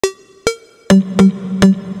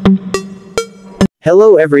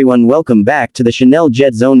Hello everyone, welcome back to the Chanel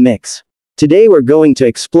Jet Zone Mix. Today we're going to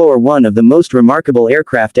explore one of the most remarkable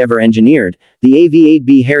aircraft ever engineered, the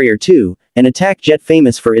AV-8B Harrier II, an attack jet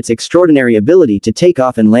famous for its extraordinary ability to take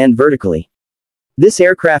off and land vertically. This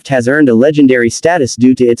aircraft has earned a legendary status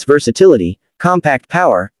due to its versatility, compact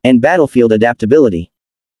power, and battlefield adaptability.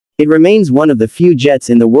 It remains one of the few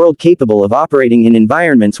jets in the world capable of operating in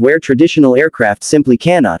environments where traditional aircraft simply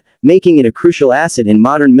cannot, making it a crucial asset in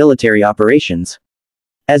modern military operations.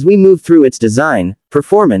 As we move through its design,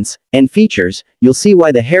 performance, and features, you'll see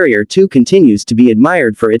why the Harrier II continues to be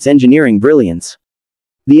admired for its engineering brilliance.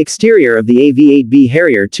 The exterior of the AV-8B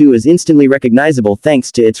Harrier II is instantly recognizable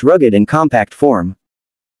thanks to its rugged and compact form.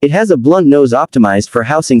 It has a blunt nose optimized for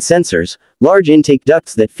housing sensors, large intake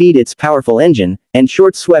ducts that feed its powerful engine, and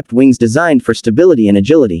short swept wings designed for stability and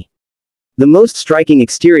agility. The most striking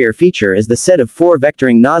exterior feature is the set of 4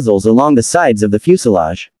 vectoring nozzles along the sides of the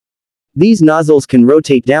fuselage. These nozzles can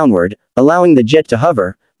rotate downward, allowing the jet to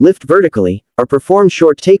hover, lift vertically, or perform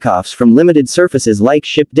short takeoffs from limited surfaces like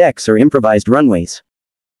ship decks or improvised runways.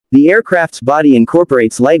 The aircraft's body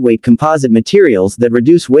incorporates lightweight composite materials that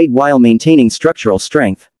reduce weight while maintaining structural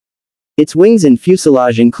strength. Its wings and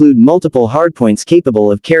fuselage include multiple hardpoints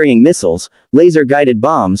capable of carrying missiles, laser-guided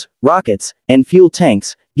bombs, rockets, and fuel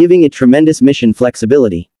tanks, giving it tremendous mission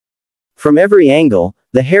flexibility. From every angle,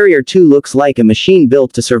 the Harrier II looks like a machine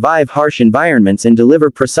built to survive harsh environments and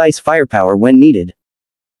deliver precise firepower when needed.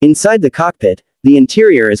 Inside the cockpit, the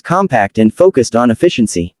interior is compact and focused on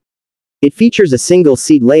efficiency. It features a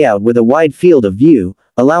single-seat layout with a wide field of view,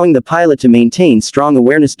 allowing the pilot to maintain strong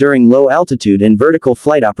awareness during low-altitude and vertical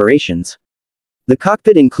flight operations. The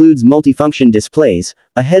cockpit includes multifunction displays,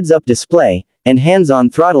 a heads-up display, and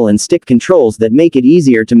hands-on throttle and stick controls that make it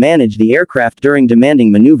easier to manage the aircraft during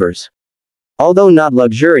demanding maneuvers. Although not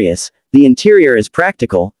luxurious, the interior is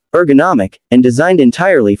practical, ergonomic, and designed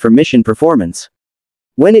entirely for mission performance.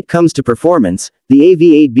 When it comes to performance, the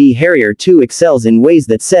AV-8B Harrier II excels in ways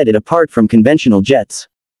that set it apart from conventional jets.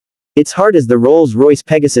 Its heart is the Rolls-Royce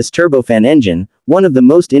Pegasus turbofan engine, one of the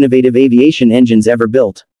most innovative aviation engines ever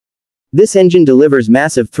built. This engine delivers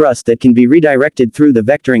massive thrust that can be redirected through the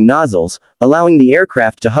vectoring nozzles, allowing the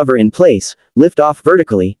aircraft to hover in place, lift off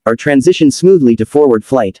vertically, or transition smoothly to forward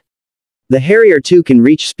flight. The Harrier II can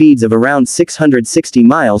reach speeds of around 660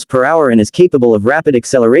 miles per hour and is capable of rapid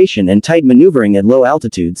acceleration and tight maneuvering at low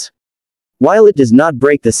altitudes. While it does not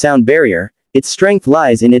break the sound barrier, its strength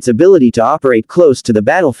lies in its ability to operate close to the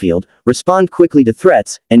battlefield, respond quickly to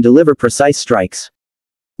threats, and deliver precise strikes.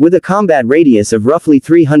 With a combat radius of roughly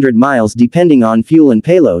 300 miles depending on fuel and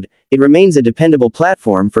payload, it remains a dependable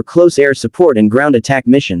platform for close air support and ground attack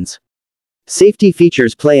missions. Safety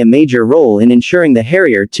features play a major role in ensuring the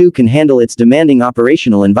Harrier II can handle its demanding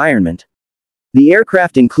operational environment. The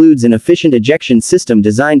aircraft includes an efficient ejection system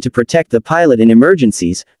designed to protect the pilot in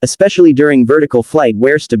emergencies, especially during vertical flight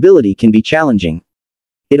where stability can be challenging.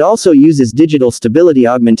 It also uses digital stability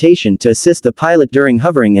augmentation to assist the pilot during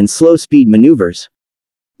hovering and slow-speed maneuvers.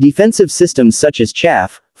 Defensive systems such as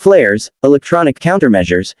chaff, flares, electronic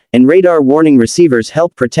countermeasures, and radar warning receivers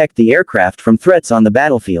help protect the aircraft from threats on the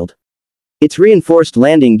battlefield. Its reinforced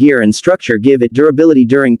landing gear and structure give it durability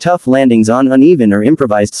during tough landings on uneven or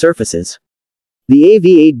improvised surfaces. The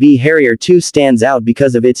AV-8B Harrier II stands out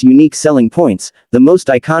because of its unique selling points, the most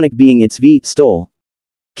iconic being its VTOL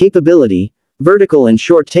capability, vertical and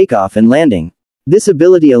short takeoff and landing. This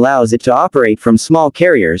ability allows it to operate from small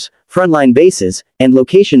carriers, frontline bases, and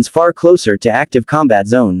locations far closer to active combat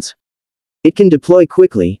zones. It can deploy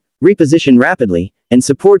quickly, reposition rapidly, and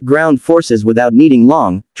support ground forces without needing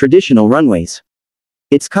long, traditional runways.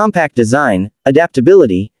 Its compact design,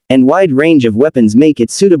 adaptability, and wide range of weapons make it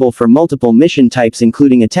suitable for multiple mission types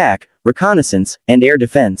including attack, reconnaissance, and air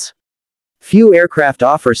defense. Few aircraft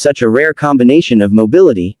offer such a rare combination of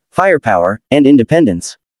mobility, firepower, and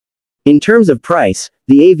independence. In terms of price,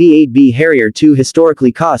 the AV-8B Harrier II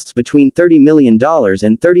historically costs between $30 million and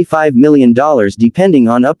 $35 million depending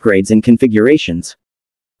on upgrades and configurations.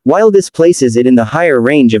 While this places it in the higher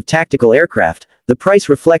range of tactical aircraft, the price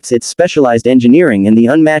reflects its specialized engineering and the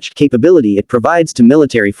unmatched capability it provides to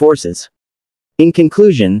military forces. In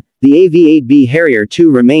conclusion, the AV-8B Harrier II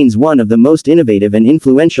remains one of the most innovative and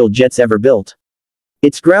influential jets ever built.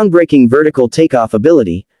 Its groundbreaking vertical takeoff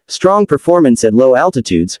ability, strong performance at low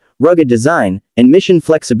altitudes, rugged design, and mission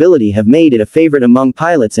flexibility have made it a favorite among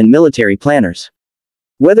pilots and military planners.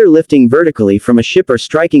 Whether lifting vertically from a ship or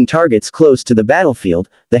striking targets close to the battlefield,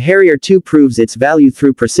 the Harrier II proves its value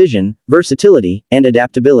through precision, versatility, and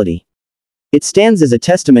adaptability. It stands as a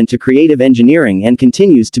testament to creative engineering and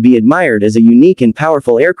continues to be admired as a unique and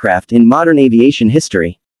powerful aircraft in modern aviation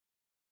history.